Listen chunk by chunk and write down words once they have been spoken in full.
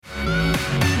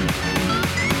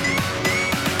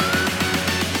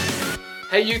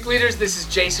Hey youth leaders, this is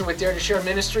Jason with Dare to Share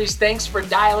Ministries. Thanks for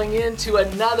dialing in to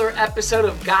another episode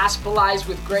of Gospelize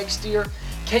with Greg Stier.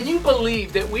 Can you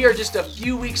believe that we are just a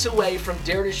few weeks away from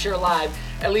Dare to Share Live,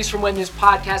 at least from when this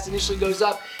podcast initially goes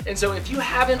up? And so if you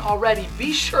haven't already,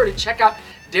 be sure to check out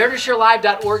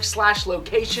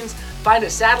daretosharelive.org/locations. Find a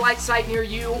satellite site near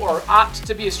you or opt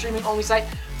to be a streaming only site.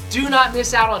 Do not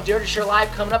miss out on Dare to Share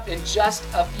Live coming up in just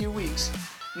a few weeks.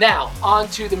 Now, on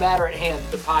to the matter at hand,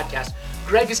 the podcast.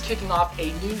 Greg is kicking off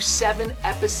a new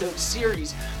 7-episode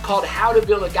series called How to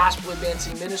Build a Gospel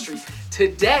Advancing Ministry.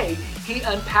 Today, he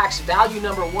unpacks value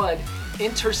number 1,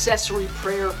 intercessory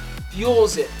prayer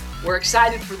fuels it. We're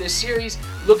excited for this series.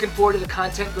 Looking forward to the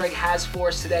content Greg has for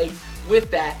us today.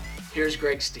 With that, here's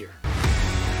Greg Stier.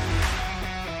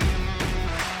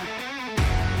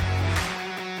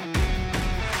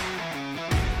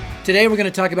 Today we're going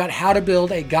to talk about how to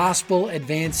build a gospel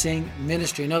advancing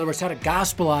ministry. In other words, how to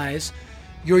gospelize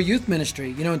your youth ministry.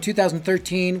 You know, in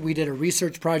 2013, we did a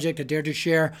research project at Dare to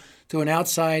Share to an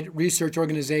outside research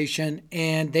organization,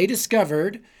 and they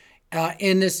discovered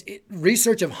in this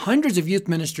research of hundreds of youth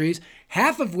ministries,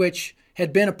 half of which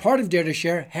had been a part of Dare to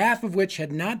Share, half of which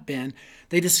had not been,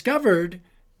 they discovered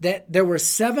that there were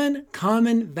 7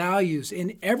 common values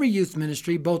in every youth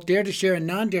ministry, both Dare to Share and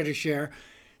non-Dare to Share,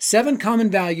 7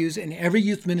 common values in every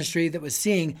youth ministry that was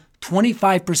seeing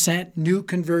 25% new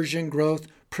conversion growth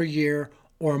per year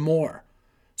or more.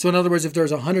 So in other words, if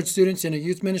there's 100 students in a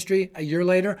youth ministry, a year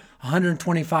later,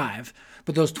 125.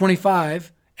 But those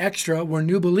 25 extra were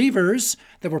new believers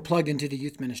that were plugged into the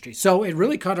youth ministry. So it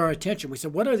really caught our attention. We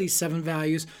said, what are these 7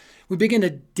 values? We began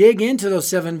to dig into those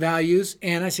 7 values.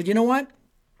 And I said, you know what?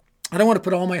 I don't want to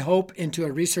put all my hope into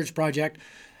a research project,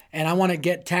 and I want to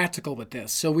get tactical with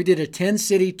this. So we did a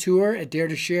 10-city tour at Dare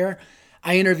to Share.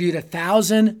 I interviewed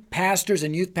 1,000 pastors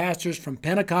and youth pastors from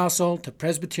Pentecostal to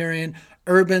Presbyterian,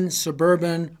 urban,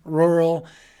 suburban, rural.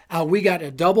 We got a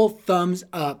double thumbs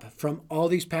up from all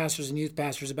these pastors and youth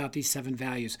pastors about these 7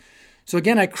 values. So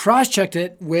again, I cross-checked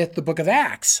it with the book of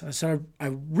Acts. So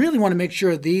I really want to make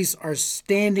sure these are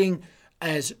standing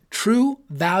as true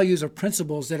values or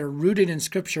principles that are rooted in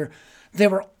Scripture. They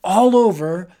were all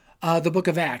over the book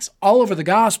of Acts, all over the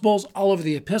Gospels, all over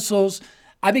the epistles.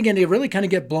 I began to really kind of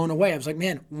get blown away. I was like,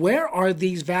 man, where are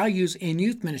these values in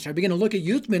youth ministry? I began to look at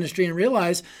youth ministry and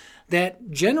realize that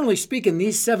generally speaking,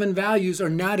 these 7 values are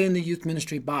not in the youth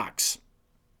ministry box.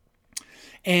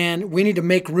 And we need to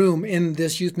make room in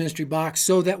this youth ministry box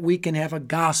so that we can have a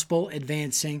gospel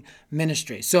advancing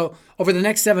ministry. So over the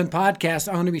next 7 podcasts,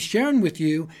 I'm going to be sharing with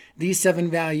you these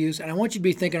 7 values. And I want you to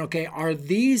be thinking, okay, are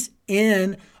these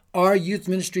in our youth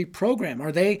ministry program?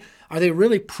 Are they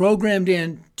really programmed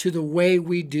in to the way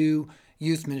we do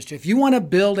youth ministry? If you want to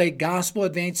build a gospel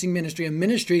advancing ministry, a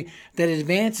ministry that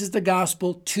advances the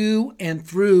gospel to and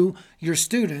through your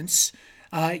students,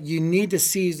 you need to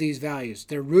seize these values.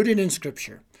 They're rooted in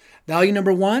Scripture. Value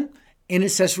number 1,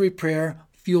 intercessory prayer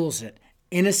fuels it.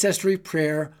 Intercessory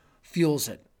prayer fuels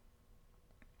it.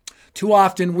 Too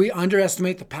often we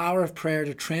underestimate the power of prayer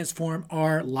to transform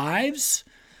our lives,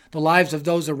 the lives of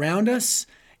those around us,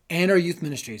 and our youth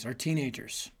ministries, our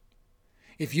teenagers.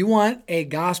 If you want a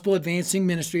gospel advancing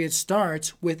ministry, it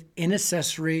starts with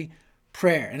intercessory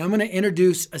prayer. And I'm going to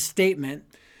introduce a statement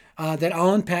that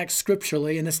I'll unpack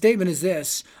scripturally. And the statement is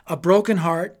this: a broken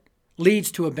heart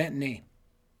leads to a bent knee.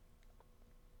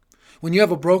 When you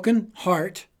have a broken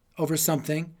heart over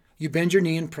something, you bend your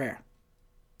knee in prayer.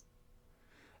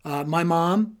 My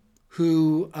mom,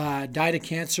 who died of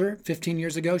cancer 15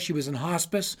 years ago, she was in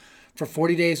hospice for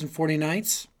 40 days and 40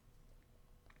 nights.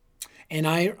 And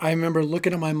I remember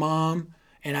looking at my mom,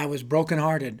 and I was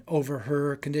brokenhearted over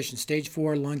her condition, stage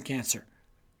 4 lung cancer.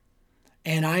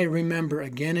 And I remember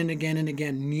again and again and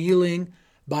again kneeling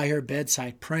by her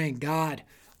bedside, praying, God,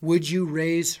 would you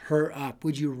raise her up?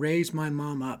 Would you raise my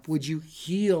mom up? Would you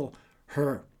heal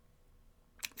her?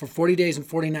 For 40 days and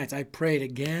 40 nights, I prayed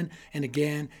again and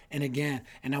again and again,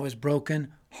 and I was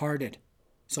brokenhearted.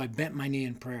 So I bent my knee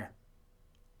in prayer.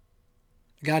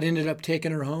 God ended up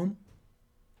taking her home.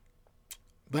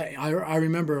 But I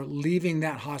remember leaving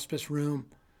that hospice room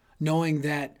knowing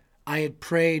that I had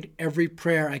prayed every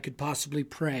prayer I could possibly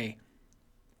pray,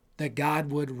 that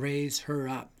God would raise her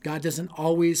up. God doesn't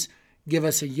always give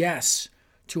us a yes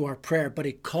to our prayer, but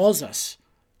He calls us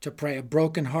to pray. A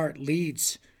broken heart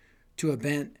leads to a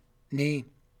bent knee.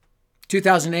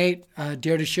 2008,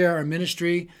 Dare to Share, our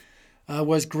ministry,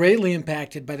 was greatly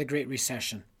impacted by the Great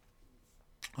Recession.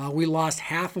 We lost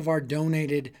half of our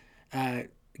donated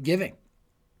giving.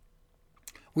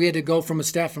 We had to go from a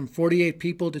staff from 48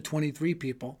 people to 23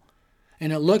 people.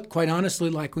 And it looked, quite honestly,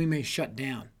 like we may shut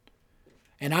down.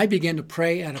 And I began to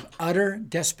pray out of utter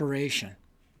desperation.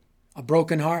 A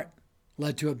broken heart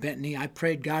led to a bent knee. I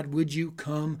prayed, God, would you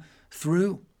come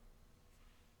through?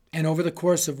 And over the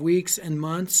course of weeks and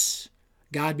months,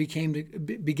 God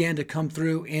began to come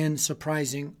through in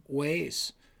surprising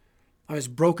ways. I was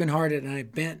brokenhearted and I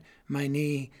bent my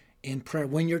knee in prayer.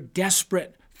 When you're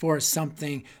desperate for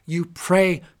something, you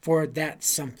pray for that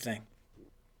something.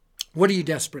 What are you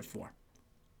desperate for?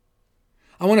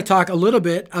 I want to talk a little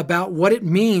bit about what it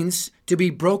means to be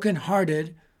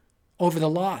brokenhearted over the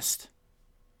lost.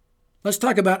 Let's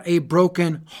talk about a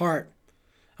broken heart.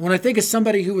 And when I think of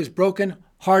somebody who was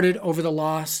brokenhearted over the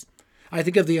lost, I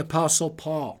think of the Apostle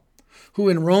Paul, who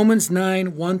in Romans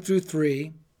 9, 1 through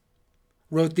 3,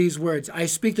 wrote these words, I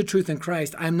speak the truth in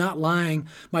Christ. I am not lying.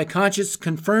 My conscience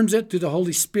confirms it through the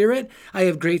Holy Spirit. I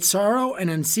have great sorrow and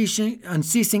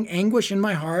unceasing anguish in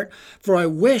my heart, for I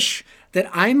wish that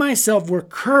I myself were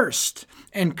cursed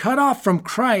and cut off from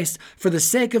Christ for the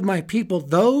sake of my people,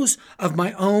 those of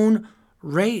my own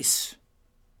race.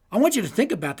 I want you to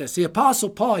think about this. The Apostle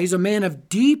Paul, he's a man of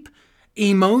deep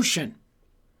emotion.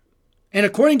 And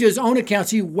according to his own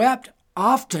accounts, he wept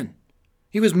often.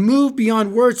 He was moved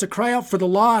beyond words to cry out for the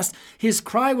lost. His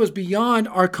cry was beyond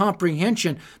our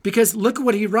comprehension because look at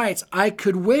what he writes. I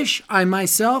could wish I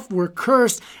myself were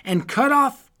cursed and cut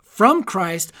off from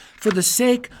Christ for the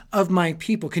sake of my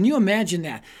people. Can you imagine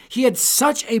that? He had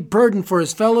such a burden for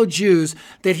his fellow Jews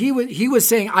that he was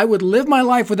saying, I would live my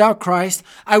life without Christ.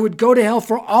 I would go to hell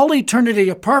for all eternity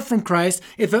apart from Christ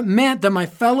if it meant that my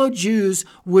fellow Jews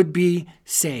would be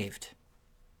saved.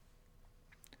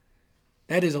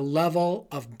 That is a level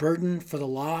of burden for the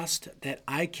lost that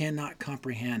I cannot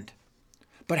comprehend.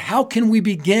 But how can we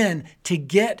begin to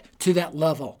get to that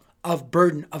level of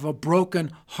burden, of a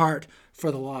broken heart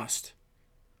for the lost?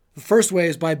 The first way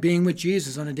is by being with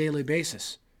Jesus on a daily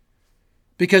basis.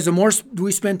 Because the more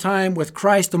we spend time with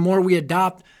Christ, the more we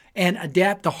adopt and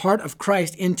adapt the heart of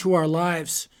Christ into our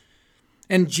lives.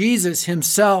 And Jesus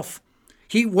himself,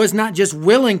 he was not just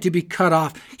willing to be cut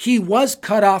off. He was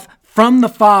cut off from the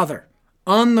Father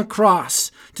on the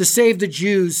cross to save the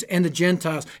Jews and the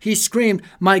Gentiles. He screamed,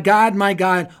 my God,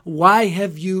 why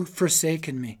have you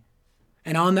forsaken me?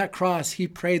 And on that cross, he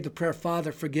prayed the prayer,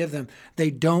 Father, forgive them.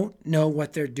 They don't know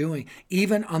what they're doing.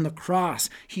 Even on the cross,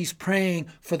 he's praying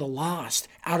for the lost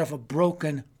out of a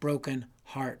broken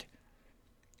heart.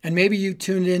 And maybe you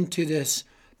tuned into this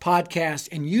podcast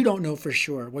and you don't know for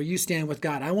sure where you stand with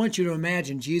God. I want you to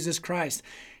imagine Jesus Christ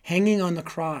hanging on the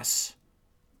cross,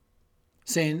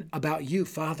 saying about you,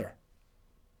 Father,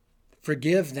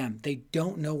 forgive them. They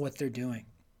don't know what they're doing.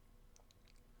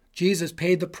 Jesus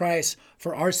paid the price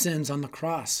for our sins on the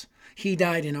cross. He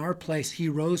died in our place. He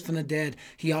rose from the dead.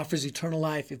 He offers eternal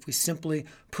life if we simply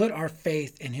put our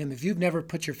faith in him. If you've never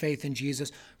put your faith in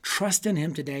Jesus, trust in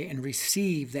him today and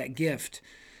receive that gift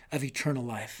of eternal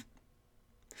life.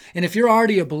 And if you're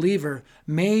already a believer,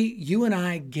 may you and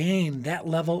I gain that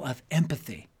level of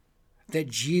empathy that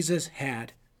Jesus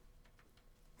had.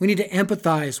 We need to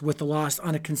empathize with the lost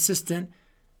on a consistent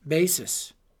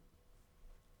basis.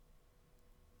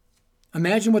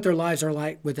 Imagine what their lives are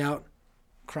like without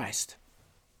Christ.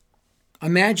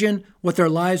 Imagine what their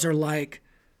lives are like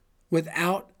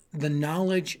without the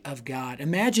knowledge of God.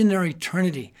 Imagine their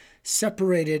eternity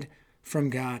separated from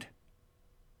God.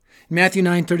 Matthew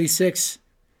 9:36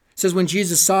 says, when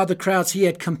Jesus saw the crowds, he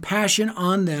had compassion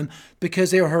on them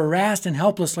because they were harassed and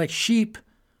helpless like sheep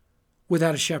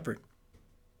without a shepherd.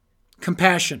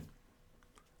 Compassion.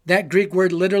 That Greek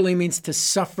word literally means to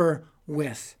suffer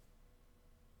with.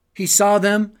 He saw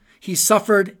them. He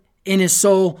suffered in his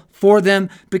soul for them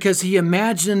because he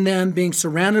imagined them being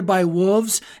surrounded by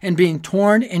wolves and being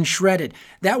torn and shredded.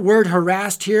 That word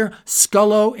harassed here,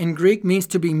 skullo in Greek, means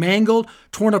to be mangled,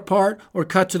 torn apart, or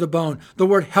cut to the bone. The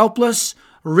word helpless,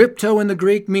 ripto in the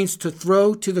Greek, means to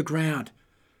throw to the ground.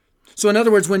 So in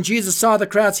other words, when Jesus saw the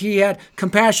crowds, he had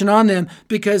compassion on them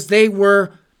because they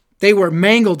were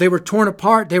mangled, they were torn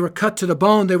apart, they were cut to the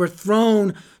bone, they were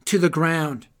thrown to the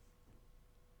ground.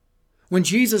 When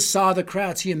Jesus saw the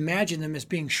crowds, he imagined them as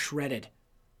being shredded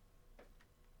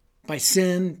by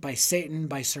sin, by Satan,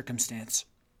 by circumstance.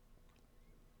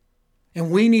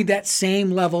 And we need that same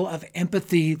level of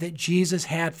empathy that Jesus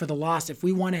had for the lost. If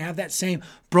we want to have that same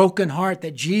broken heart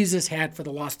that Jesus had for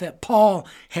the lost, that Paul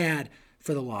had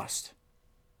for the lost.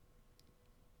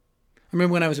 I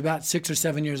remember when I was about 6 or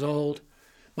 7 years old,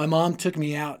 my mom took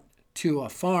me out to a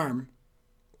farm.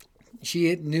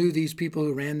 She knew these people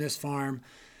who ran this farm.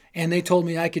 And they told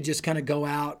me I could just kind of go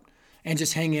out and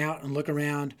just hang out and look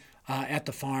around at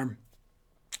the farm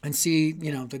and see,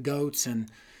 the goats and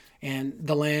and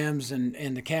the lambs and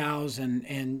the cows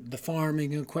and the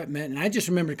farming equipment. And I just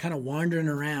remember kind of wandering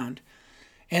around.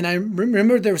 And I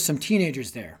remember there were some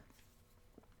teenagers there.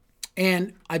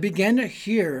 And I began to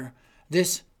hear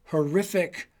this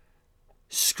horrific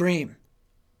scream.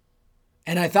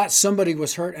 And I thought somebody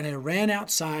was hurt. And I ran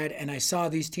outside and I saw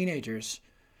these teenagers.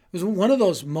 It was one of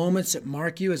those moments that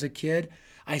mark you as a kid.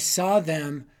 I saw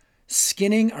them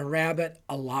skinning a rabbit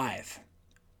alive.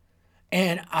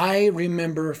 And I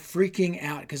remember freaking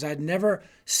out because I'd never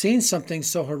seen something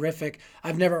so horrific.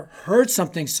 I've never heard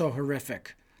something so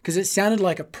horrific because it sounded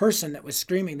like a person that was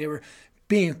screaming. They were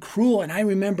being cruel. And I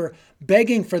remember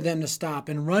begging for them to stop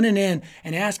and running in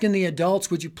and asking the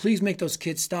adults, would you please make those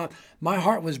kids stop? My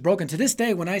heart was broken. To this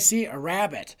day, when I see a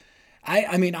rabbit,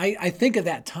 I think of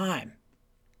that time.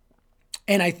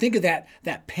 And I think of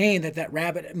that pain that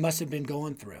rabbit must have been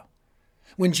going through.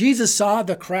 When Jesus saw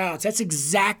the crowds, that's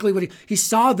exactly what he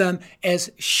saw them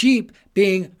as sheep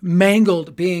being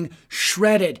mangled, being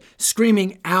shredded,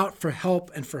 screaming out for help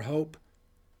and for hope.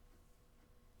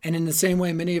 And in the same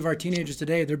way, many of our teenagers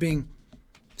today, they're being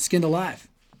skinned alive.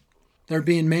 They're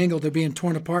being mangled. They're being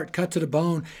torn apart, cut to the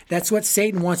bone. That's what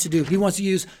Satan wants to do. He wants to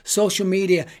use social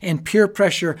media and peer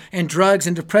pressure and drugs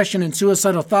and depression and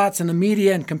suicidal thoughts and the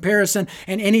media and comparison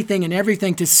and anything and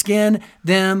everything to skin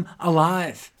them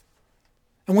alive.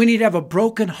 And we need to have a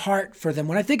broken heart for them.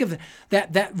 When I think of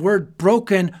that word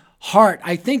broken heart,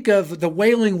 I think of the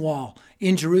Wailing Wall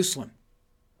in Jerusalem.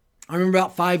 I remember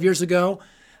about 5 years ago,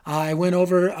 I went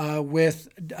over with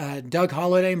Doug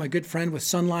Holliday, my good friend with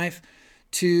Sun Life,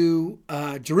 to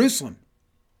Jerusalem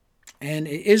and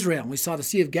Israel. We saw the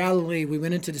Sea of Galilee. We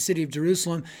went into the city of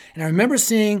Jerusalem. And I remember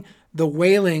seeing the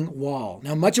Wailing Wall.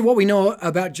 Now, much of what we know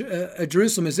about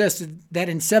Jerusalem is this, that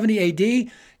in 70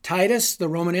 AD, Titus, the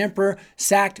Roman emperor,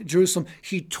 sacked Jerusalem.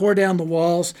 He tore down the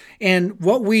walls. And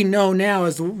what we know now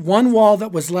is the one wall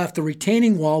that was left, the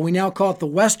retaining wall, we now call it the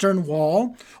Western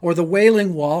Wall or the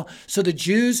Wailing Wall. So the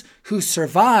Jews who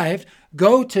survived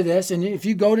go to this, and if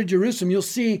you go to Jerusalem, you'll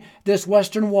see this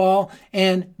Western Wall,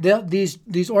 and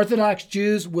these Orthodox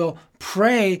Jews will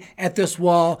pray at this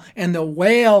wall, and they'll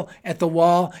wail at the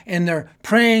wall, and they're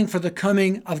praying for the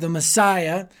coming of the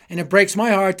Messiah. And it breaks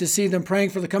my heart to see them praying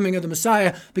for the coming of the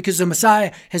Messiah, because the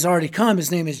Messiah has already come.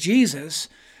 His name is Jesus.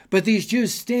 But these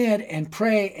Jews stand and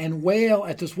pray and wail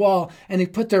at this wall, and they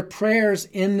put their prayers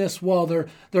in this wall.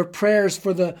 Their prayers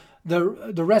for the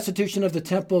restitution of the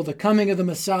temple, the coming of the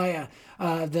Messiah,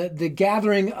 the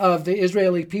gathering of the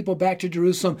Israeli people back to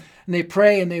Jerusalem. And they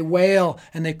pray and they wail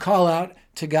and they call out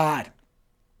to God.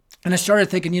 And I started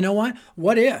thinking, you know what?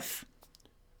 What if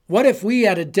we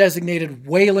had a designated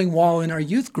wailing wall in our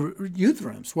youth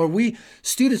rooms where we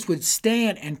students would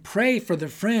stand and pray for their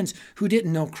friends who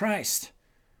didn't know Christ?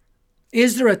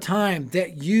 Is there a time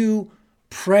that you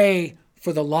pray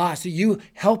for the lost, that you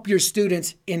help your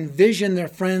students envision their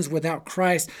friends without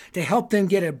Christ, to help them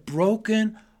get a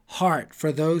broken heart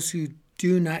for those who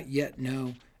do not yet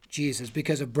know Jesus?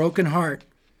 Because a broken heart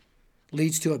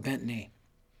leads to a bent knee.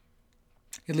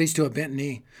 It leads to a bent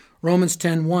knee. Romans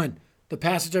 10:1, the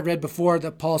passage I read before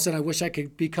that Paul said, I wish I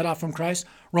could be cut off from Christ.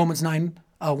 Romans 9,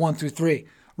 1 through 3.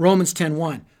 Romans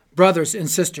 10:1, brothers and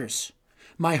sisters,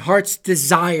 my heart's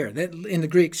desire, that in the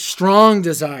Greek, strong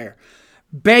desire,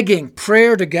 begging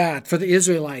prayer to God for the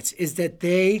Israelites, is that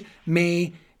they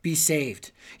may be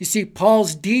saved. You see,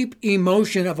 Paul's deep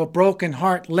emotion of a broken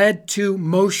heart led to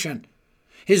motion.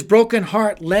 His broken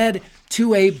heart led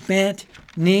to a bent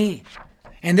knee.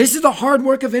 And this is the hard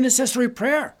work of intercessory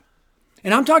prayer.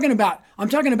 And I'm talking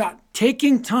about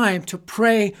taking time to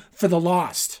pray for the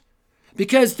lost.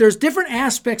 Because there's different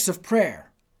aspects of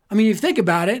prayer. I mean, if you think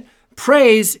about it,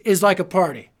 praise is like a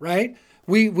party, right?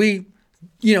 We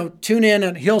tune in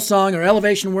on Hillsong or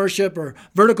elevation worship or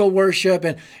vertical worship,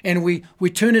 and we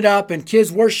tune it up, and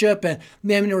kids worship, and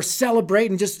we're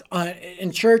celebrating just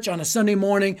in church on a Sunday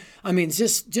morning. I mean,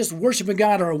 just worshiping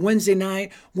God, or a Wednesday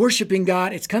night, worshiping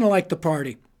God. It's kind of like the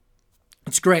party.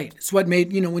 It's great. It's what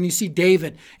made, when you see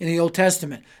David in the Old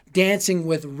Testament dancing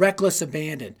with reckless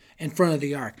abandon in front of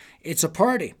the ark. It's a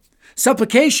party.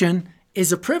 Supplication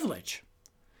is a privilege.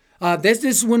 This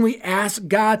is when we ask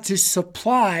God to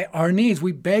supply our needs.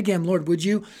 We beg him, Lord, would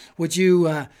you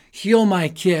heal my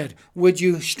kid? Would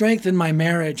you strengthen my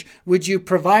marriage? Would you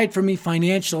provide for me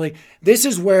financially? This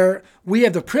is where we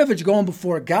have the privilege of going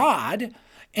before God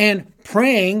and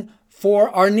praying for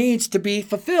our needs to be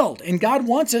fulfilled. And God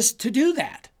wants us to do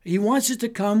that. He wants us to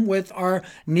come with our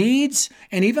needs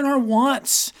and even our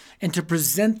wants and to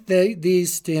present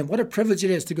these to him. What a privilege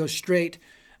it is to go straight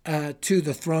to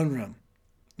the throne room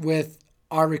with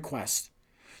our request.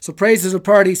 So praise is a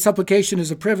party, supplication is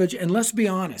a privilege, and let's be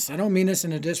honest, I don't mean this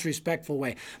in a disrespectful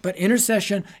way, but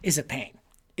intercession is a pain.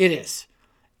 It is.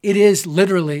 It is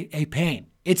literally a pain.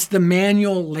 It's the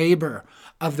manual labor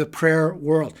of the prayer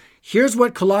world. Here's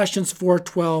what Colossians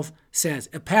 4:12 says.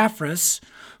 Epaphras,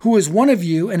 who is one of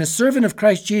you and a servant of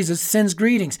Christ Jesus, sends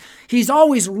greetings. He's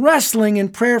always wrestling in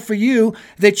prayer for you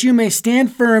that you may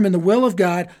stand firm in the will of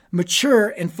God, mature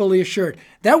and fully assured.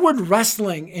 That word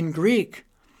wrestling in Greek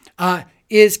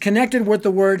is connected with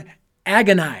the word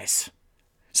agonize.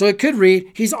 So it could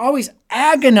read, he's always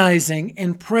agonizing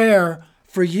in prayer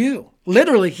for you.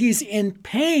 Literally, he's in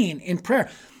pain in prayer.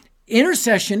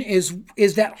 Intercession is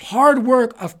that hard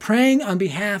work of praying on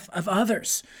behalf of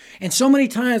others. And so many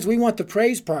times we want the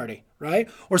praise party, right?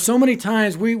 Or so many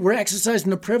times we're exercising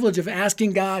the privilege of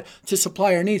asking God to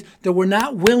supply our needs that we're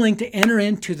not willing to enter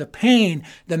into the pain,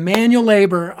 the manual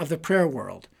labor of the prayer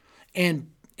world and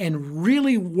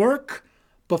really work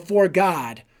before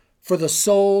God for the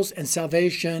souls and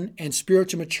salvation and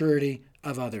spiritual maturity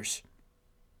of others.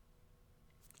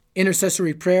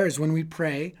 Intercessory prayer is when we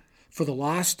pray for the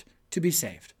lost to be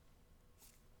saved.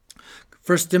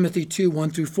 1 Timothy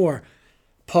 2:1-4.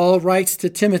 Paul writes to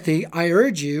Timothy, I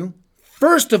urge you,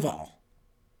 first of all.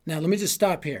 Now let me just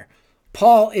stop here.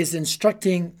 Paul is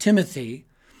instructing Timothy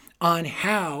on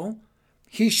how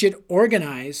he should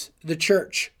organize the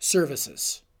church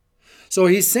services. So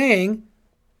he's saying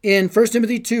in 1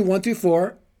 Timothy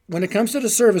 2:1-4, when it comes to the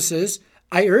services,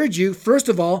 I urge you, first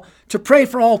of all, to pray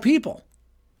for all people,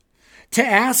 to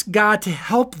ask God to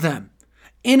help them,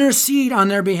 intercede on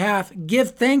their behalf,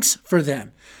 give thanks for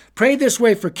them. Pray this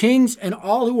way for kings and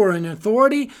all who are in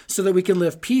authority so that we can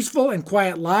live peaceful and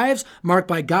quiet lives marked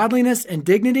by godliness and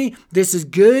dignity. This is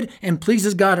good and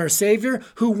pleases God our Savior,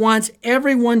 who wants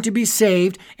everyone to be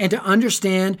saved and to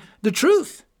understand the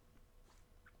truth.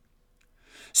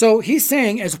 So he's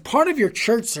saying, as part of your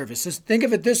church services, think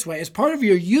of it this way, as part of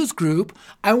your youth group,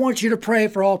 I want you to pray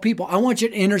for all people. I want you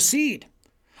to intercede.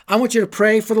 I want you to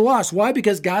pray for the lost. Why?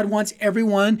 Because God wants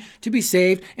everyone to be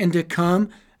saved and to come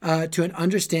to an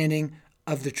understanding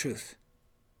of the truth.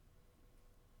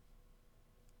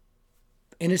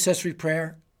 Intercessory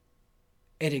prayer,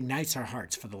 it ignites our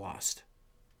hearts for the lost.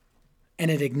 And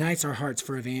it ignites our hearts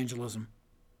for evangelism.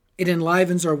 It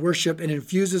enlivens our worship and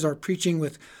infuses our preaching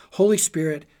with Holy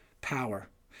Spirit power.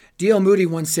 D.L. Moody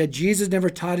once said, Jesus never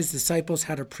taught his disciples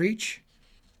how to preach,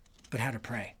 but how to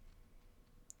pray.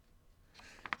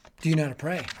 Do you know how to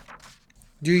pray?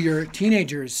 Do your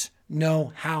teenagers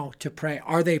know how to pray?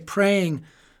 Are they praying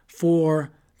for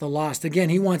the lost? Again,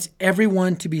 he wants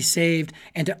everyone to be saved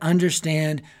and to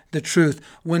understand the truth.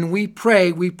 When we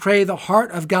pray the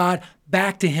heart of God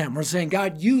back to him. We're saying,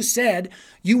 God, you said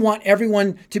you want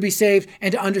everyone to be saved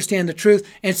and to understand the truth.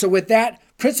 And so with that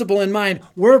principle in mind,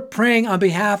 we're praying on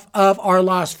behalf of our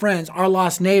lost friends, our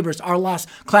lost neighbors, our lost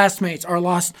classmates, our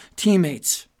lost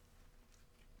teammates.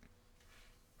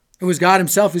 It was God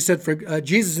himself who said,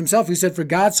 Jesus himself who said, for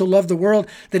God so loved the world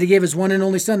that he gave his one and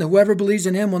only son, that whoever believes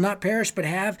in him will not perish but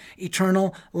have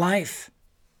eternal life.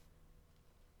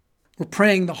 We're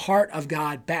praying the heart of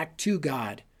God back to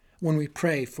God when we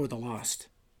pray for the lost.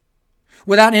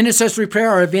 Without intercessory prayer,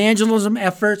 our evangelism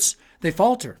efforts, they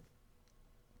falter.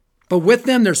 But with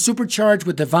them, they're supercharged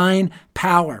with divine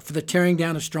power for the tearing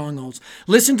down of strongholds.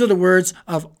 Listen to the words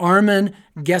of Armin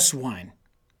Geswein,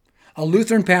 a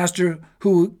Lutheran pastor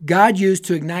who God used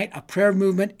to ignite a prayer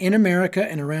movement in America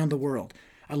and around the world.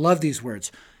 I love these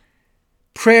words.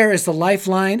 Prayer is the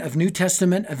lifeline of New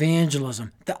Testament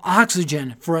evangelism, the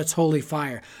oxygen for its holy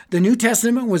fire. The New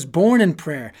Testament was born in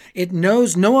prayer. It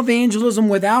knows no evangelism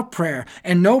without prayer,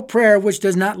 and no prayer which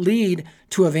does not lead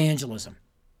to evangelism.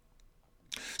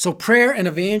 So prayer and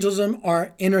evangelism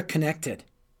are interconnected.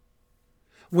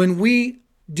 When we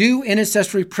do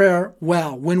intercessory prayer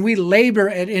well, when we labor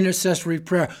at intercessory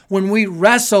prayer, when we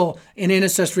wrestle in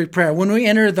intercessory prayer, when we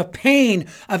enter the pain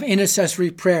of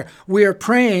intercessory prayer, we are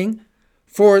praying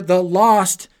for the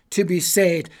lost to be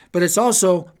saved, but it's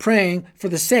also praying for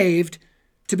the saved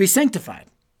to be sanctified.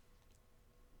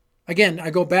 Again, I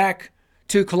go back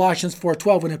to Colossians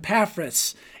 4:12, when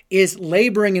Epaphras is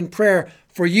laboring in prayer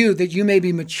for you that you may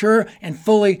be mature and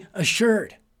fully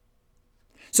assured.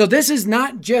 So this is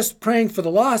not just praying for the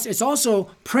lost, it's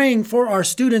also praying for our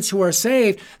students who are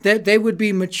saved, that they would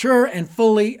be mature and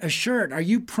fully assured. Are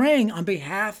you praying on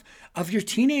behalf of your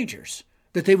teenagers,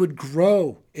 that they would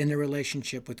grow in their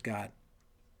relationship with God?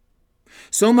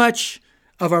 So much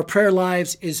of our prayer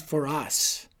lives is for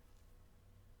us.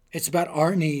 It's about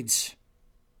our needs.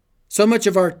 So much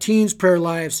of our teens' prayer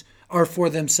lives are for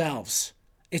themselves.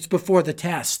 It's before the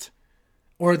test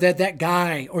or that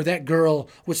guy or that girl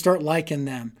would start liking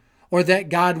them, or that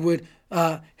God would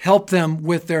help them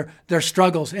with their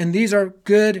struggles. And these are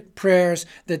good prayers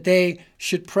that they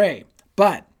should pray.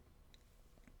 But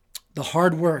the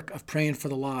hard work of praying for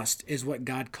the lost is what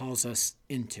God calls us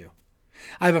into.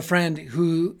 I have a friend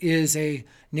who is a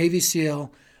Navy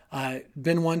SEAL,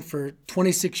 been one for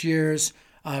 26 years,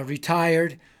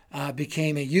 retired,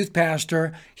 became a youth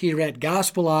pastor. He read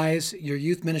Gospelize, Your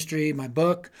Youth Ministry, my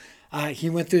book. He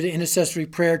went through the intercessory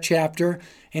prayer chapter,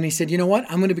 and he said, you know what?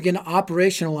 I'm going to begin to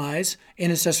operationalize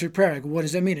intercessory prayer. I go, what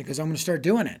does that mean? Because I'm going to start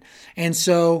doing it. And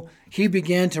so he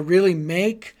began to really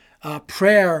make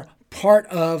prayer part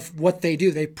of what they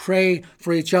do. They pray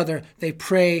for each other. They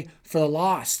pray for the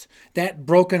lost. That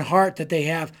broken heart that they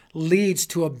have leads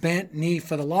to a bent knee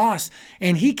for the lost.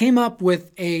 And he came up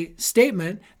with a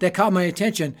statement that caught my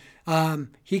attention.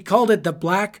 He called it the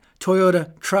black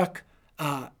Toyota truck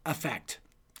effect.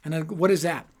 And I go, what is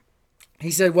that? He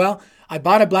said, well, I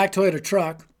bought a black Toyota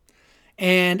truck,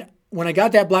 and when I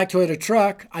got that black Toyota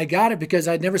truck, I got it because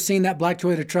I'd never seen that black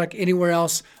Toyota truck anywhere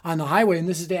else on the highway, and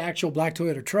this is the actual black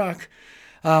Toyota truck.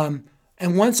 And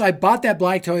once I bought that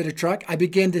black Toyota truck, I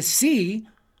began to see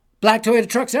black Toyota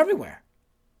trucks everywhere.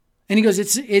 And he goes,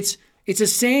 it's the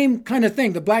same kind of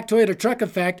thing, the black Toyota truck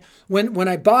effect. When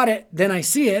I bought it, then I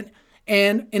see it.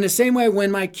 And in the same way,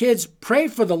 when my kids pray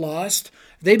for the lost,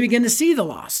 they begin to see the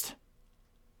lost.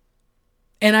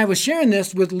 And I was sharing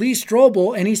this with Lee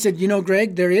Strobel, and he said, you know,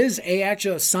 Greg, there is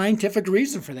actually a scientific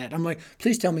reason for that. I'm like,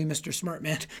 please tell me, Mr. Smart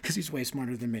Man, because he's way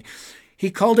smarter than me. He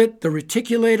called it the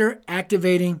reticular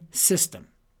activating system.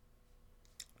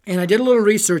 And I did a little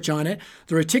research on it.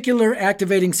 The reticular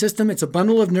activating system, it's a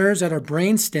bundle of nerves at our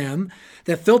brain stem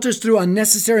that filters through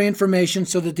unnecessary information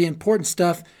so that the important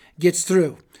stuff gets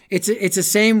through. It's the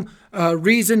same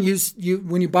reason you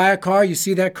when you buy a car, you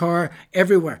see that car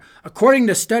everywhere. According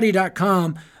to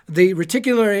study.com, the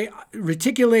reticulator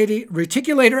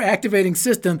activating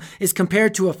system is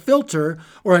compared to a filter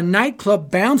or a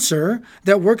nightclub bouncer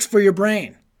that works for your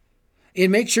brain. It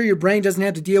makes sure your brain doesn't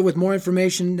have to deal with more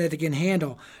information that it can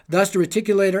handle. Thus, the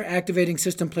reticulator activating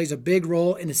system plays a big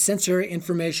role in the sensory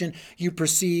information you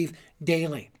perceive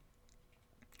daily.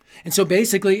 And so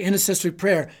basically, intercessory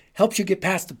prayer helps you get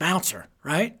past the bouncer,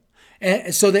 right?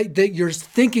 And so that you're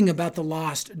thinking about the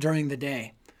lost during the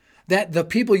day. That the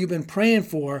people you've been praying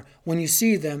for, when you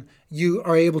see them, you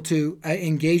are able to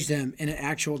engage them in an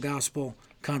actual gospel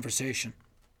conversation.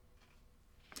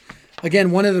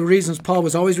 Again, one of the reasons Paul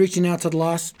was always reaching out to the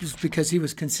lost is because he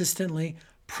was consistently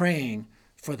praying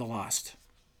for the lost.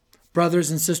 Brothers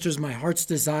and sisters, my heart's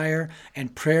desire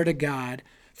and prayer to God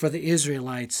for the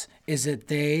Israelites is that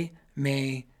they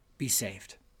may be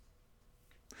saved.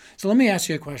 So let me ask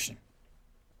you a question.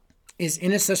 Is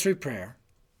intercessory prayer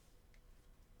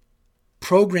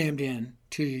programmed in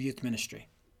to your youth ministry?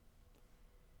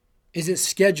 Is it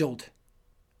scheduled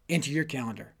into your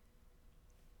calendar?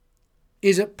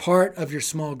 Is it part of your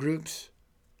small groups?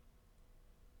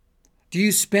 Do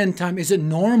you spend time? Is it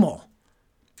normal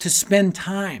to spend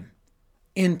time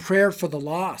in prayer for the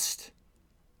lost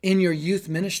in your youth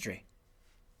ministry?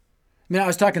 I mean, I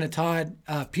was talking to Todd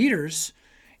Peters,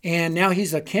 and now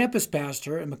he's a campus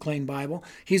pastor at McLean Bible.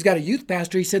 He's got a youth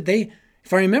pastor. He said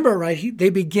if I remember right,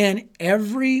 they begin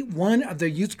every one of their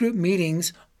youth group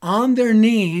meetings on their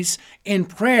knees in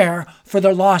prayer for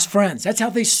their lost friends. That's how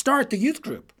they start the youth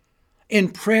group, in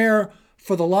prayer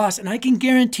for the lost. And I can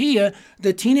guarantee you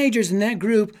the teenagers in that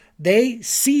group, they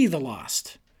see the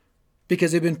lost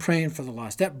because they've been praying for the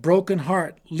lost. That broken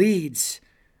heart leads,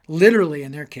 literally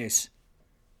in their case,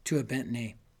 to a bent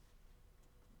knee.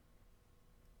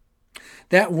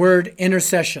 That word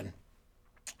intercession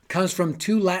comes from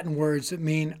two Latin words that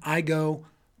mean I go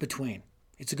between.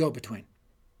 It's a go between.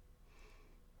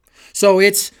 So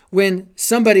it's when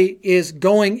somebody is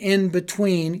going in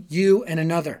between you and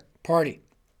another party.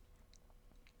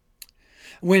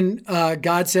 When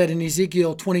God said in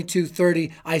Ezekiel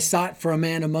 22:30, I sought for a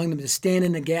man among them to stand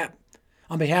in the gap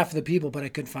on behalf of the people, but I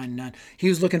couldn't find none. He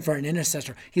was looking for an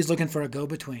intercessor. He's looking for a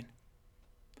go-between.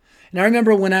 And I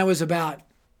remember when I was about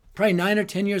probably 9 or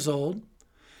 10 years old,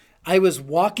 I was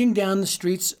walking down the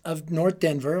streets of North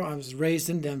Denver. I was raised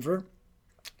in Denver.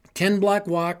 10-block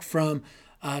walk from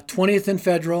 20th and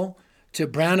Federal to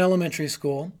Brown Elementary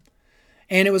School.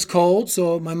 And it was cold,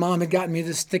 so my mom had gotten me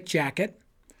this thick jacket.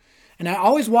 And I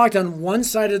always walked on one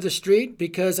side of the street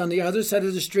because on the other side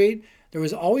of the street, there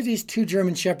was always these two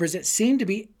German Shepherds that seemed to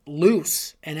be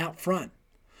loose and out front.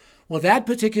 Well, that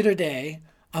particular day,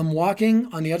 I'm walking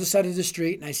on the other side of the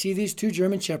street, and I see these two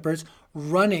German Shepherds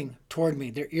running toward me.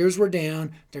 Their ears were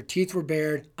down, their teeth were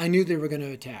bared. I knew they were going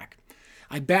to attack.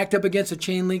 I backed up against a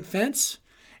chain link fence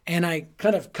and I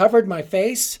kind of covered my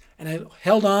face and I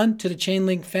held on to the chain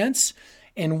link fence,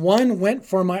 and one went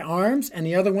for my arms and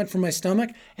the other went for my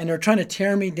stomach, and they're trying to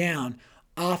tear me down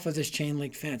off of this chain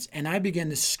link fence. And I began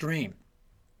to scream.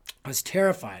 I was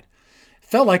terrified. It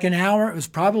felt like an hour. It was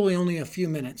probably only a few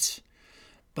minutes.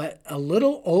 But a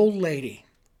little old lady,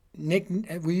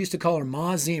 we used to call her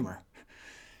Ma Zemer,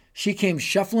 she came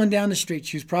shuffling down the street.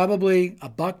 She was probably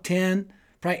 $110,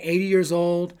 probably 80 years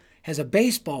old, has a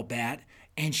baseball bat,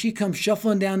 and she comes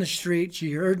shuffling down the street.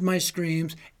 She heard my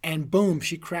screams, and boom,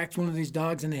 she cracked one of these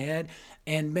dogs in the head.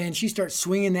 And man, she starts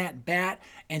swinging that bat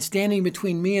and standing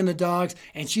between me and the dogs,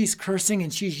 and she's cursing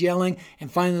and she's yelling,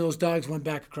 and finally those dogs went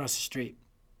back across the street.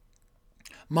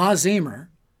 Ma Zemer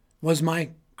was my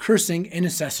cursing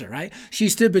intercessor, right? She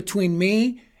stood between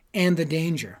me and the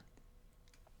danger.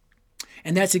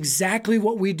 And that's exactly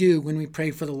what we do when we pray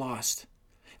for the lost,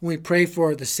 when we pray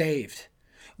for the saved.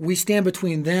 We stand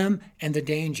between them and the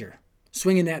danger,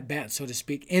 swinging that bat, so to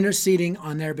speak, interceding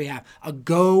on their behalf, a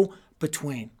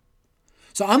go-between.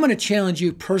 So I'm going to challenge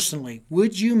you personally.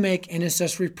 Would you make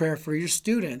intercessory prayer for your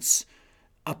students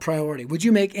a priority? Would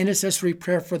you make intercessory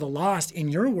prayer for the lost in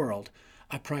your world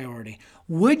a priority?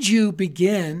 Would you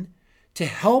begin to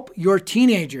help your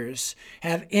teenagers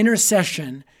have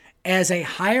intercession as a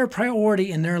higher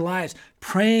priority in their lives,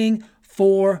 praying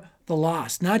for the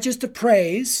lost? Not just a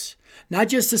praise, not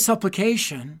just a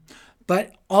supplication,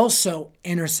 but also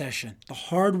intercession, the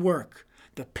hard work,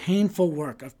 the painful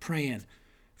work of praying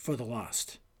for the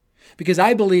lost. Because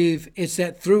I believe it's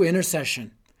that through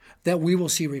intercession that we will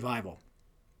see revival.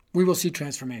 We will see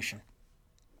transformation.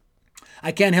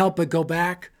 I can't help but go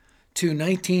back to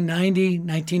 1990,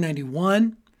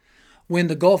 1991, when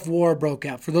the Gulf War broke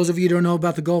out. For those of you who don't know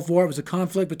about the Gulf War, it was a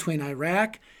conflict between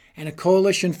Iraq and a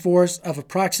coalition force of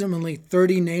approximately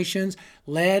 30 nations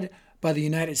led by the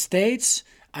United States.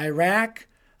 Iraq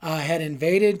had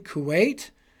invaded Kuwait,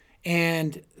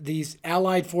 and these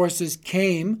allied forces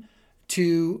came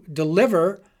to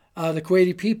deliver the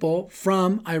Kuwaiti people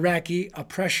from Iraqi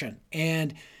oppression.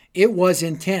 And it was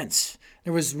intense.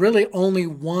 There was really only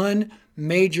one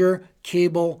major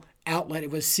cable outlet. It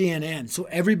was CNN. So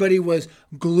everybody was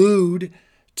glued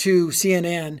to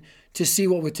CNN to see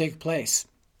what would take place.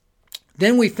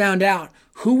 Then we found out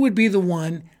who would be the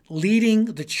one leading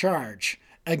the charge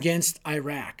against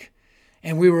Iraq.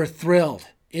 And we were thrilled.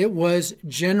 It was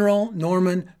General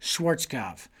Norman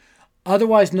Schwarzkopf,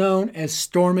 otherwise known as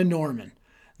Stormin' Norman,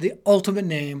 the ultimate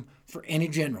name for any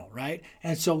general, right?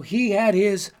 And so he had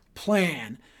his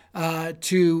plan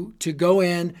to go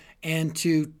in and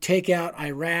to take out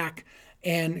Iraq.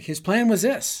 And his plan was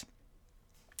this.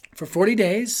 For 40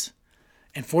 days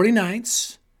and 40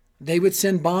 nights, they would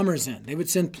send bombers in. They would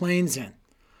send planes in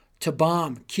to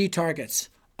bomb key targets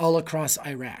all across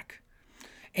Iraq.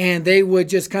 And they would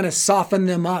just kind of soften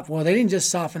them up. Well, they didn't just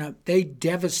soften up. They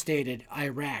devastated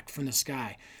Iraq from the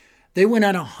sky. They went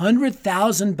on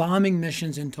 100,000 bombing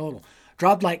missions in total.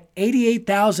 Dropped like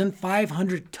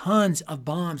 88,500 tons of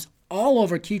bombs all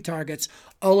over key targets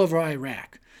all over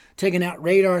Iraq. Taking out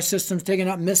radar systems, taking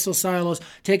out missile silos,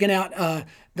 taking out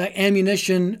the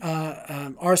ammunition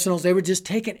arsenals. They were just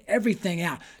taking everything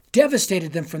out.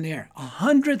 Devastated them from the air.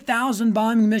 100,000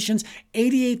 bombing missions,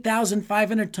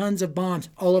 88,500 tons of bombs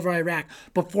all over Iraq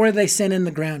before they sent in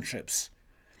the ground troops.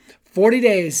 40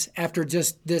 days after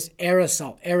just this air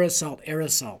assault,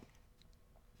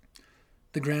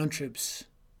 the ground troops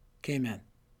came in.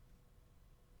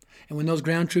 And when those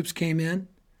ground troops came in,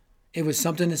 it was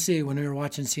something to see when we were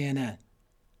watching CNN.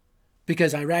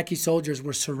 Because Iraqi soldiers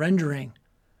were surrendering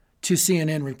to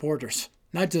CNN reporters.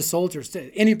 Not just soldiers,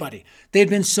 to anybody. They had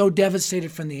been so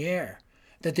devastated from the air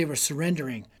that they were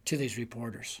surrendering to these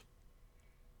reporters.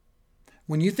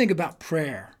 When you think about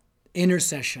prayer,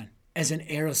 intercession, as an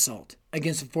air assault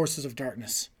against the forces of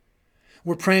darkness,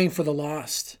 we're praying for the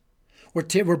lost.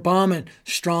 We're bombing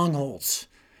strongholds.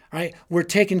 Right? We're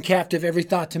taking captive every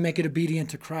thought to make it obedient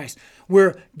to Christ.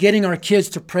 We're getting our kids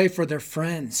to pray for their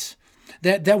friends.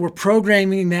 That we're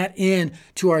programming that in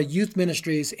to our youth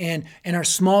ministries and our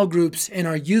small groups and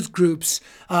our youth groups.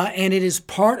 And it is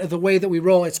part of the way that we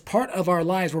roll. It's part of our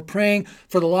lives. We're praying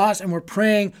for the lost and we're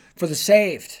praying for the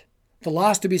saved. The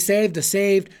lost to be saved, the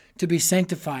saved to be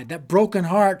sanctified. That broken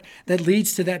heart that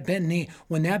leads to that bent knee.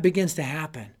 When that begins to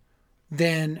happen,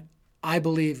 then I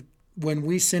believe when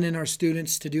we send in our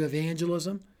students to do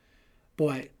evangelism,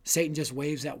 boy, Satan just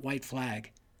waves that white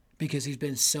flag because he's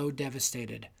been so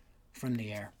devastated from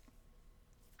the air.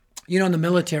 You know, in the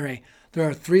military, there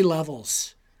are 3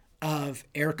 levels of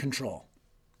air control.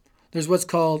 There's what's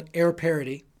called air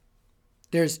parity.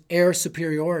 There's air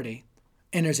superiority.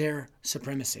 and there's air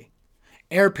supremacy.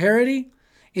 Air parity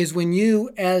is when you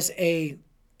as a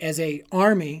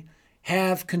army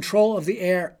have control of the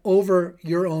air over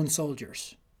your own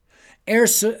soldiers. Air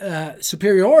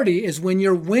superiority is when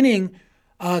you're winning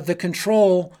the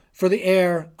control for the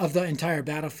air of the entire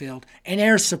battlefield. And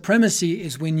air supremacy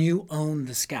is when you own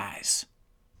the skies.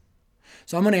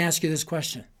 So I'm going to ask you this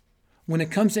question. When it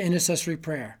comes to intercessory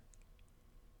prayer,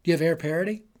 do you have air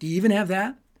parity? Do you even have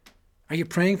that? Are you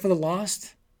praying for the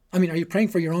lost? Are you praying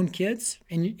for your own kids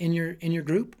in your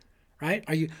group? Right?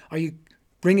 Are you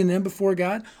bringing them before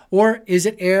God? Or is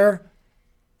it air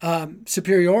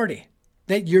superiority?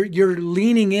 That you're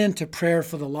leaning into prayer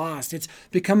for the lost. It's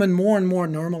becoming more and more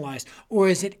normalized. Or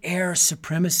is it air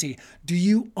supremacy? Do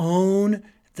you own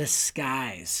the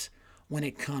skies when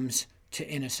it comes to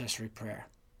intercessory prayer?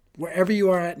 Wherever you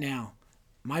are at now,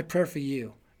 my prayer for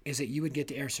you is that you would get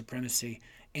to air supremacy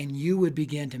and you would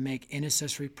begin to make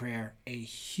intercessory prayer a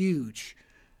huge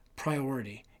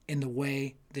priority in the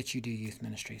way that you do youth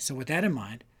ministry. So with that in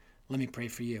mind, let me pray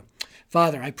for you.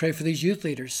 Father, I pray for these youth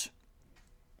leaders.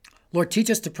 Lord, teach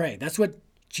us to pray. That's what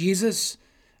Jesus,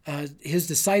 his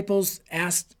disciples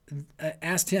asked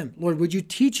him. Lord, would you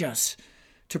teach us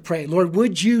to pray? Lord,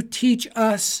 would you teach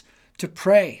us to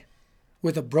pray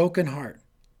with a broken heart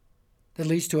that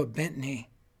leads to a bent knee?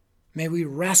 May we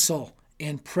wrestle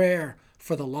in prayer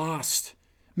for the lost.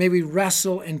 May we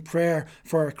wrestle in prayer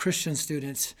for our Christian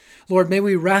students. Lord, may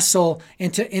we wrestle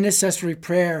into intercessory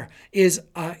prayer is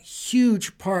a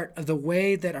huge part of the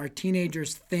way that our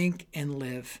teenagers think and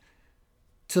live.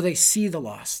 Till they see the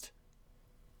lost,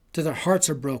 till their hearts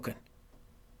are broken,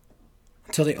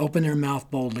 until they open their mouth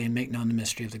boldly and make known the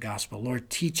mystery of the gospel. Lord,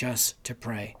 teach us to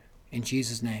pray. In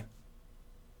Jesus' name,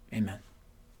 amen.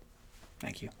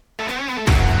 Thank you.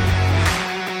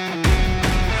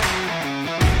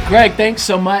 Greg, thanks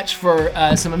so much for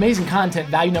some amazing content.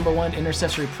 Value number 1,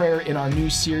 intercessory prayer in our new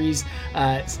series,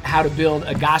 How to Build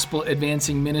a Gospel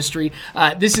Advancing Ministry.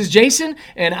 This is Jason,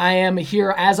 and I am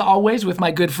here, as always, with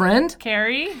my good friend,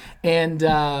 Carrie. And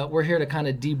we're here to kind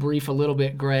of debrief a little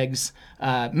bit Greg's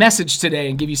message today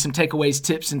and give you some takeaways,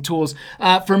 tips, and tools.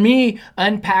 For me,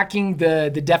 unpacking the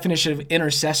definition of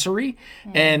intercessory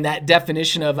and that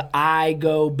definition of I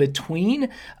go between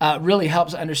really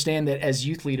helps understand that as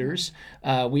youth leaders,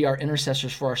 we are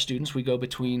intercessors for our students. We go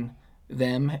between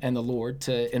them and the Lord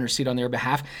to intercede on their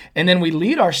behalf. And then we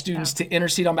lead our students to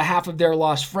intercede on behalf of their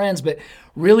lost friends, but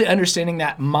really understanding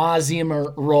that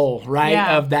ma-zimmer role, right?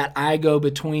 Yeah. Of that I go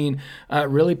between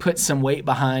really puts some weight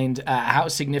behind how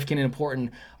significant and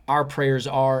important our prayers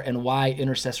are and why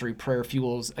intercessory prayer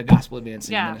fuels a gospel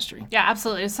advancing ministry. Yeah,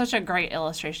 absolutely. It's such a great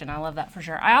illustration. I love that for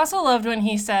sure. I also loved when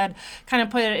he said, kind of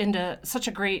put it into such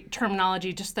a great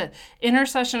terminology, just that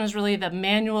intercession is really the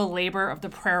manual labor of the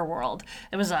prayer world.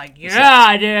 It was like,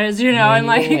 yeah, it is, and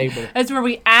like labor. It's where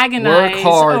we agonize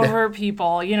over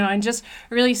people, and just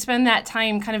really spend that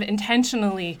time kind of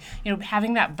intentionally,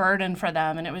 having that burden for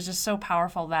them. And it was just so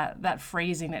powerful that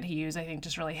phrasing that he used, I think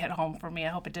just really hit home for me. I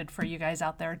hope it did for you guys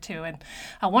out there too. And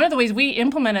one of the ways we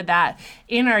implemented that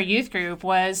in our youth group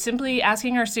was simply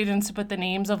asking our students to put the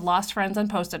names of lost friends on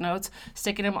Post-it notes,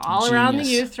 sticking them all around the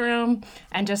youth room,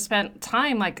 and just spent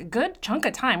time, like a good chunk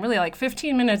of time, really like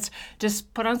 15 minutes,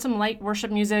 just put on some light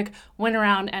worship music, went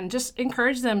around and just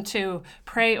encouraged them to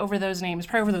pray over those names,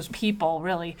 pray over those people,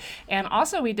 really. And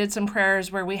also we did some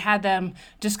prayers where we had them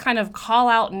just kind of call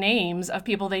out names of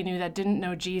people they knew that didn't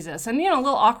know Jesus. And, a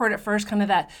little awkward at first, kind of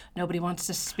that nobody wants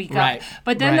to speak up.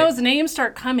 But then those names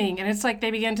start coming, and it's like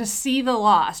they begin to see the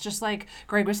lost, just like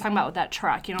Greg was talking about with that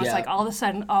truck. It's like all of a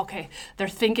sudden, okay, they're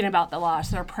thinking about the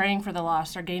lost, they're praying for the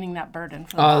lost, they're gaining that burden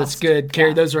for the lost. Oh, that's good.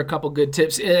 Carrie, those are a couple good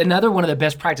tips. Another one of the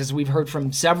best practices we've heard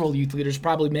from several youth leaders,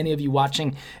 probably many of you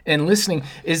watching and listening,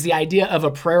 is the idea of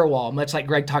a prayer wall, much like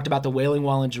Greg talked about the Wailing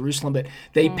Wall in Jerusalem, but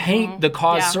they paint the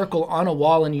cause circle on a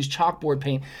wall and use chalkboard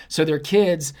paint so their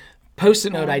kids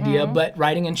Post-it note idea, but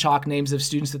writing in chalk names of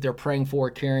students that they're praying for,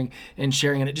 caring, and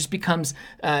sharing. And it just becomes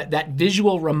that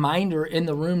visual reminder in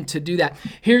the room to do that.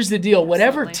 Here's the deal.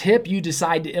 Whatever tip you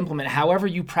decide to implement, however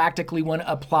you practically want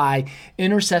to apply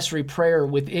intercessory prayer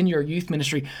within your youth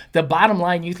ministry, the bottom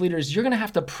line, youth leaders, you're going to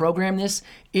have to program this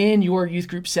in your youth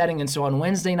group setting. And so on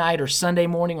Wednesday night or Sunday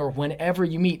morning or whenever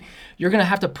you meet, you're going to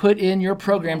have to put in your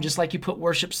program, just like you put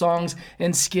worship songs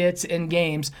and skits and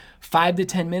games, 5 to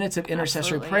 10 minutes of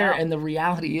intercessory prayer. And the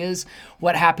reality is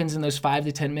what happens in those 5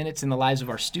 to 10 minutes in the lives of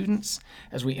our students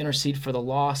as we intercede for the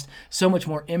lost, so much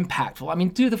more impactful. I mean,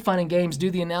 do the fun and games, do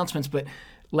the announcements, but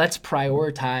let's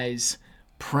prioritize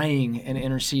praying and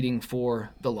interceding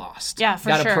for the lost. Yeah, for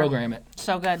Gotta sure. program it.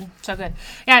 So good. So good.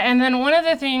 Yeah, and then one of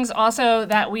the things also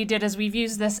that we did is we've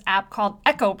used this app called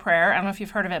Echo Prayer. I don't know if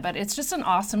you've heard of it, but it's just an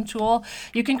awesome tool.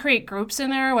 You can create groups in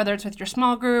there, whether it's with your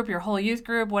small group, your whole youth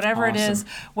group, whatever it is,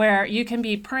 where you can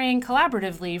be praying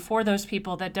collaboratively for those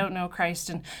people that don't know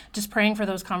Christ and just praying for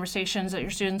those conversations that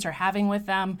your students are having with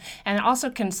them. And it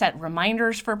also can set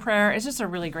reminders for prayer. It's just a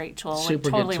really great tool. Super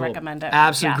Would totally good tool. recommend it.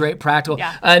 Absolutely great, practical.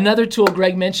 Yeah. Another tool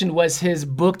Greg mentioned was his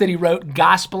book that he wrote,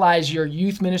 Gospelize Your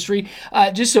Youth Ministry.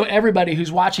 Just so everybody who's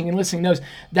watching and listening knows,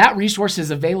 that resource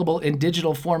is available in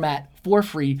digital format for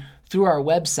free through our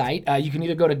website. You can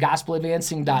either go to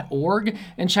gospeladvancing.org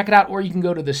and check it out, or you can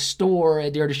go to the store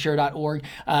at daretoshare.org.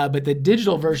 But the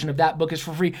digital version of that book is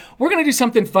for free. We're going to do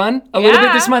something fun a little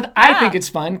bit this month. I think it's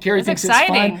fun. Carrie thinks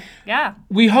exciting. it's fun. Yeah.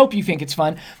 We hope you think it's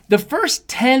fun. The first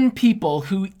 10 people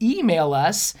who email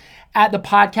us at the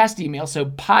podcast email, so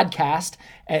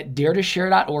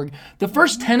podcast@daretoshare.org, the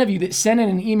first 10 of you that send in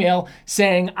an email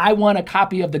saying, I want a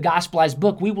copy of the Gospelized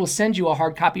book, we will send you a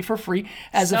hard copy for free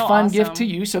as a fun gift to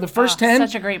you. So the first 10,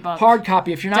 such a great book. hard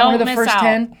copy. If you're not Don't one of the miss first out.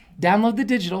 10, download the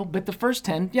digital, but the first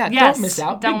 10, Yes, don't miss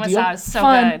out. don't Big miss deal. out. It's so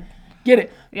fun. good. Get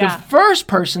it. Yeah. The first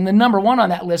person, the number one on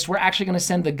that list, we're actually going to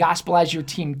send the Gospelize Your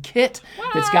Team kit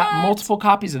that's got multiple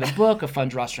copies of the book, a fun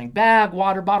drawstring bag,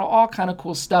 water bottle, all kind of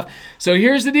cool stuff. So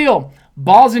here's the deal.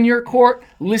 Ball's in your court,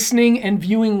 listening and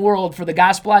viewing world for the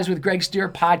Gospelize with Greg Steer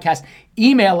podcast.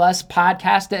 Email us,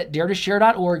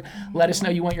 podcast@daretoshare.org. Let us know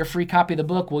you want your free copy of the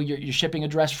book. We'll your shipping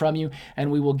address from you,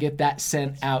 and we will get that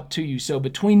sent out to you. So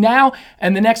between now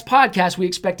and the next podcast, we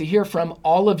expect to hear from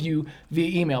all of you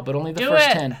via email, but only the first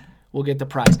 10 will get the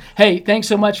prize. Hey, thanks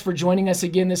so much for joining us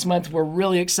again this month. We're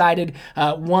really excited.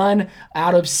 1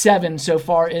 out of 7 so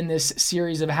far in this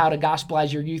series of how to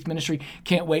gospelize your youth ministry.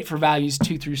 Can't wait for values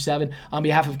 2 through 7. On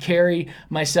behalf of Carrie,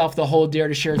 myself, the whole Dare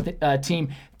to Share team,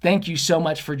 thank you so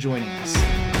much for joining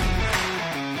us.